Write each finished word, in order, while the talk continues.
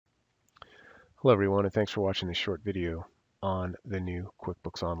Hello everyone, and thanks for watching this short video on the new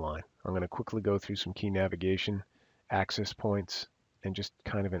QuickBooks Online. I'm going to quickly go through some key navigation, access points, and just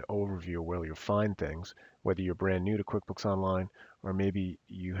kind of an overview of where you'll find things, whether you're brand new to QuickBooks Online or maybe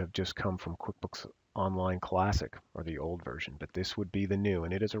you have just come from QuickBooks Online Classic or the old version, but this would be the new,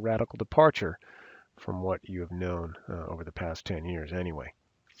 and it is a radical departure from what you have known over the past 10 years anyway.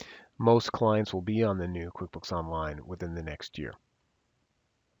 Most clients will be on the new QuickBooks Online within the next year.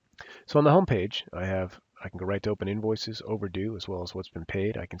 So on the home page, I can go right to open invoices, overdue, as well as what's been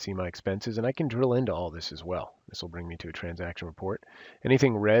paid. I can see my expenses, and I can drill into all this as well. This will bring me to a transaction report.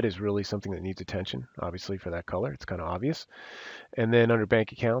 Anything red is really something that needs attention, obviously, for that color. It's kind of obvious. And then under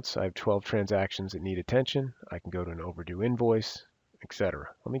bank accounts, I have 12 transactions that need attention. I can go to an overdue invoice, etc.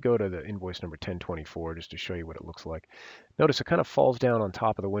 Let me go to the invoice number 1024 just to show you what it looks like. Notice it kind of falls down on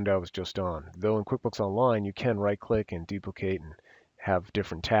top of the window I was just on. Though in QuickBooks Online, you can right-click and duplicate and have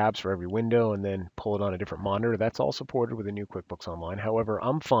different tabs for every window and then pull it on a different monitor. That's all supported with the new QuickBooks Online. However,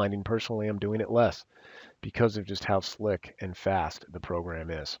 I'm finding personally I'm doing it less because of just how slick and fast the program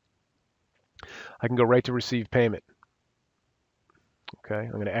is. I can go right to receive payment. Okay,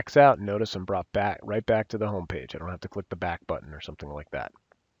 I'm going to X out and notice I'm brought right back to the home page. I don't have to click the back button or something like that,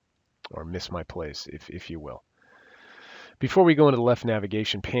 or miss my place, if you will. Before we go into the left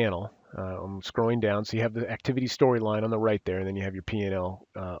navigation panel, I'm scrolling down, so you have the activity storyline on the right there, and then you have your P&L.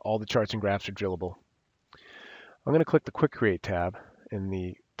 All the charts and graphs are drillable. I'm going to click the Quick Create tab, and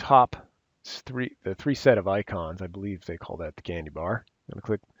the top three set of icons, I believe they call that the candy bar. I'm going to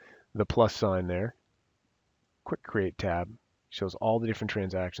click the plus sign there. Quick Create tab shows all the different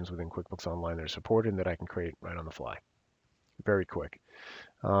transactions within QuickBooks Online that are supported and that I can create right on the fly. Very quick.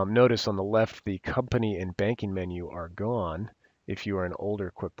 Notice on the left, the company and banking menu are gone if you are an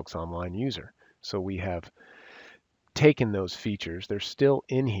older QuickBooks Online user. So we have taken those features. They're still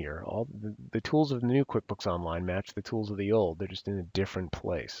in here. All the tools of the new QuickBooks Online match the tools of the old. They're just in a different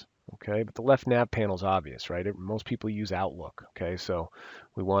place. Okay, but the left nav panel is obvious, right? Most people use Outlook. Okay, so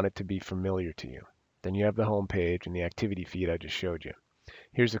we want it to be familiar to you. Then you have the home page and the activity feed I just showed you.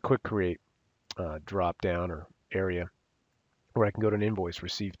 Here's the Quick Create drop down or area where I can go to an invoice,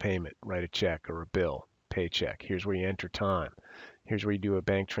 receive payment, write a check or a bill, paycheck. Here's where you enter time. Here's where you do a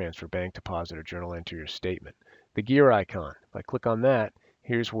bank transfer, bank deposit, or journal enter your statement. The gear icon, if I click on that,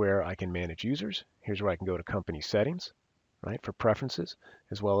 here's where I can manage users. Here's where I can go to company settings, right, for preferences,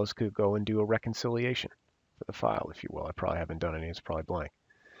 as well as could go and do a reconciliation for the file, if you will. I probably haven't done any, it's probably blank.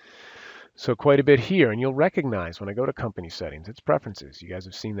 So quite a bit here, and you'll recognize when I go to company settings, it's preferences. You guys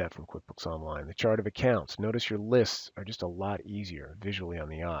have seen that from QuickBooks Online. The chart of accounts. Notice your lists are just a lot easier visually on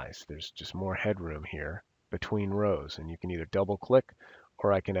the eyes. There's just more headroom here between rows, and you can either double click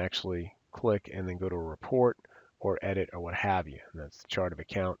or I can actually click and then go to a report or edit or what have you. And that's the chart of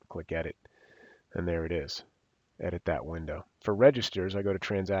account, click edit, and there it is. Edit that window. For registers, I go to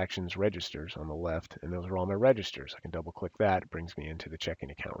transactions registers on the left, and those are all my registers. I can double click that, it brings me into the checking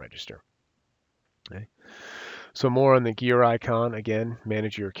account register. Okay. So more on the gear icon, again,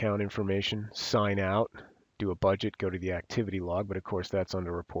 manage your account information, sign out, do a budget, go to the activity log, but of course that's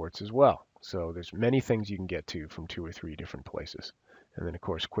under reports as well. So there's many things you can get to from 2 or 3 different places. And then of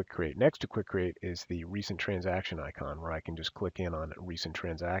course Quick Create. Next to Quick Create is the recent transaction icon where I can just click in on recent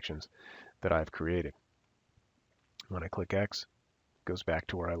transactions that I've created. When I click X, it goes back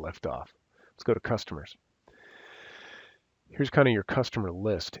to where I left off. Let's go to customers. Here's kind of your customer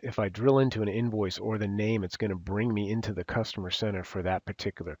list. If I drill into an invoice or the name, it's going to bring me into the customer center for that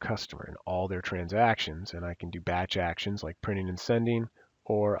particular customer and all their transactions. And I can do batch actions like printing and sending,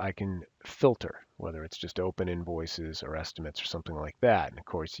 or I can filter, whether it's just open invoices or estimates or something like that. And of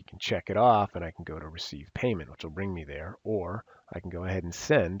course, you can check it off and I can go to receive payment, which will bring me there. Or I can go ahead and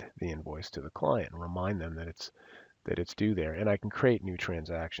send the invoice to the client and remind them that it's due there. And I can create new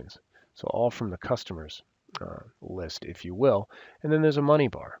transactions. So all from the customers list, if you will. And then there's a money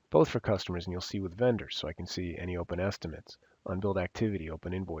bar, both for customers and you'll see with vendors. So I can see any open estimates, unbilled activity,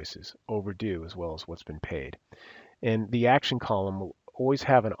 open invoices, overdue, as well as what's been paid. And the action column will always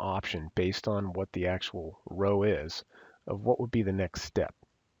have an option based on what the actual row is of what would be the next step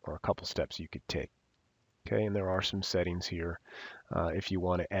or a couple steps you could take. Okay, and there are some settings here if you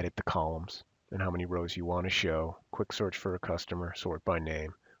want to edit the columns and how many rows you want to show, quick search for a customer, sort by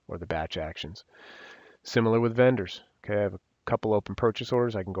name, or the batch actions. Similar with vendors. Okay, I have a couple open purchase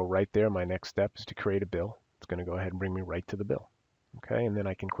orders. I can go right there. My next step is to create a bill. It's going to go ahead and bring me right to the bill. Okay, and then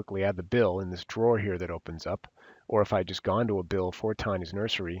I can quickly add the bill in this drawer here that opens up. Or if I just gone to a bill for Tanya's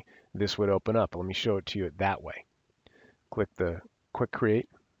Nursery, this would open up. Let me show it to you that way. Click the Quick Create,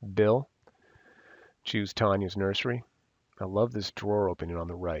 Bill, choose Tanya's Nursery. I love this drawer opening on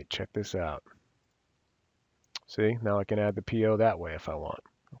the right. Check this out. See, now I can add the PO that way if I want.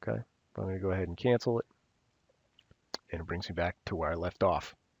 Okay, I'm going to go ahead and cancel it, and it brings me back to where I left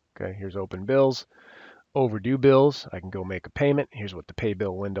off. Okay, here's open bills, overdue bills. I can go make a payment. Here's what the pay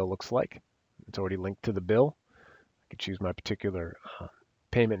bill window looks like. It's already linked to the bill. I can choose my particular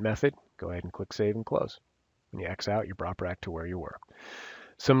payment method. Go ahead and click Save and Close. When you X out, you're brought back to where you were.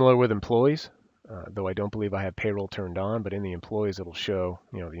 Similar with employees, though I don't believe I have payroll turned on, but in the employees, it'll show,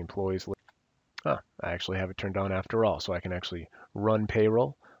 the employees. I actually have it turned on after all, so I can actually run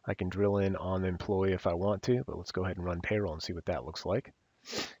payroll. I can drill in on the employee if I want to, but let's go ahead and run payroll and see what that looks like.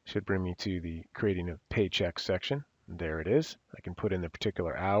 Should bring me to the creating a paycheck section. There it is. I can put in the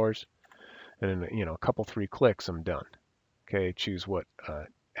particular hours, and in a couple, 3 clicks, I'm done. Okay, choose what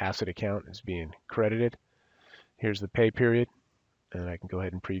asset account is being credited. Here's the pay period, and I can go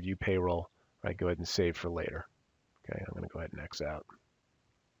ahead and preview payroll. I go ahead and save for later. Okay, I'm going to go ahead and X out.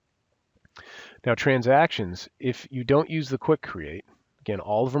 Now transactions, if you don't use the quick create, again,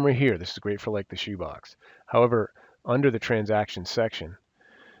 all of them are here. This is great for like the shoebox. However, under the transaction section,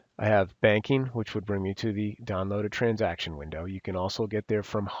 I have banking, which would bring me to the downloaded transaction window. You can also get there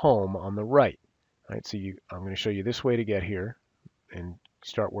from home on the right. Right, so I'm going to show you this way to get here and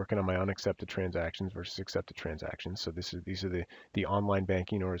start working on my unaccepted transactions versus accepted transactions. So these are the online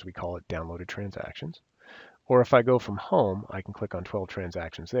banking, or as we call it, downloaded transactions. Or if I go from home, I can click on 12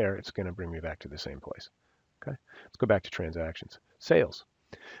 transactions there. It's going to bring me back to the same place. Okay, let's go back to transactions. Sales.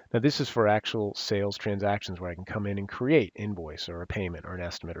 Now this is for actual sales transactions where I can come in and create invoice or a payment or an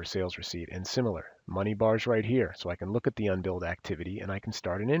estimate or sales receipt, and similar. Money bars right here, so I can look at the unbilled activity and I can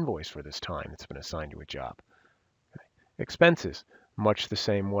start an invoice for this time that's been assigned to a job. Okay. Expenses, much the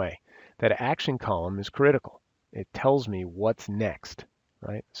same way. That action column is critical. It tells me what's next.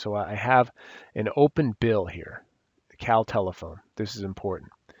 Right? So I have an open bill here, Cal Telephone. This is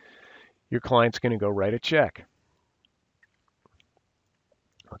important. Your client's going to go write a check.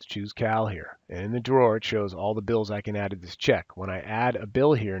 Let's choose Cal here. And in the drawer, it shows all the bills I can add to this check. When I add a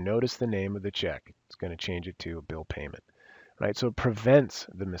bill here, notice the name of the check. It's going to change it to a bill payment. Right? So it prevents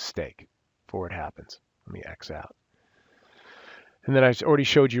the mistake before it happens. Let me X out. And then I already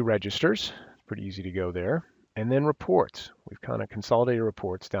showed you registers. Pretty easy to go there. And then reports. We've kind of consolidated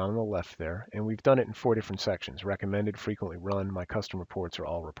reports down on the left there, and we've done it in 4 different sections. Recommended, frequently run, my custom reports, or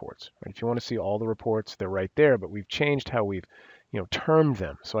all reports. Right? If you want to see all the reports, they're right there, but we've changed how we've termed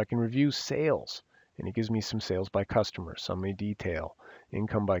them. So I can review sales, and it gives me some sales by customer, summary detail,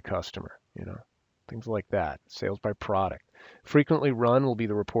 income by customer, things like that. Sales by product. Frequently run will be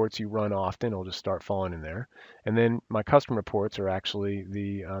the reports you run often. It'll just start falling in there. And then my custom reports are actually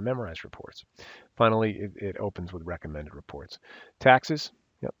the memorized reports. Finally, it opens with recommended reports. Taxes,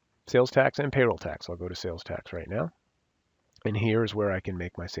 yep, sales tax and payroll tax. I'll go to sales tax right now. And here is where I can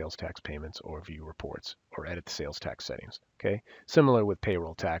make my sales tax payments or view reports or edit the sales tax settings. Okay, similar with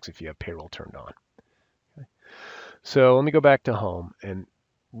payroll tax if you have payroll turned on. Okay. So let me go back to home, and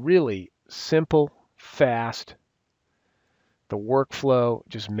really simple, fast. The workflow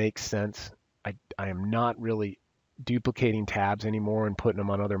just makes sense. I am not really duplicating tabs anymore and putting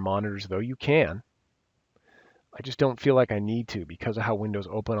them on other monitors, though you can. I just don't feel like I need to because of how windows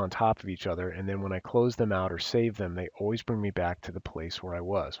open on top of each other, and then when I close them out or save them, they always bring me back to the place where I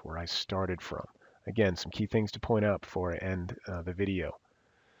was, where I started from. Again, some key things to point out before I end the video.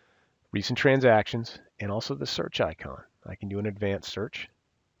 Recent transactions, and also the search icon. I can do an advanced search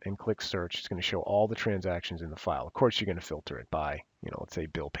and click search. It's going to show all the transactions in the file. Of course, you're going to filter it by, let's say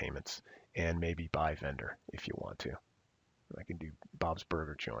bill payments, and maybe by vendor if you want to. I can do Bob's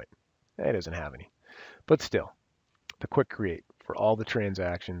Burger Joint. It doesn't have any, but still. The quick create for all the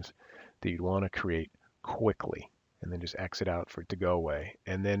transactions that you'd want to create quickly, and then just exit out for it to go away.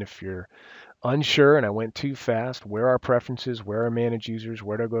 And then if you're unsure and I went too fast, where are preferences, where are manage users,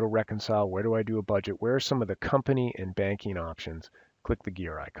 where do I go to reconcile, where do I do a budget, where are some of the company and banking options, click the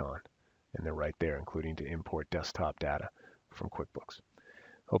gear icon, and they're right there, including to import desktop data from QuickBooks.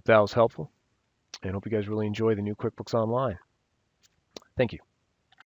 Hope that was helpful, and hope you guys really enjoy the new QuickBooks Online. Thank you.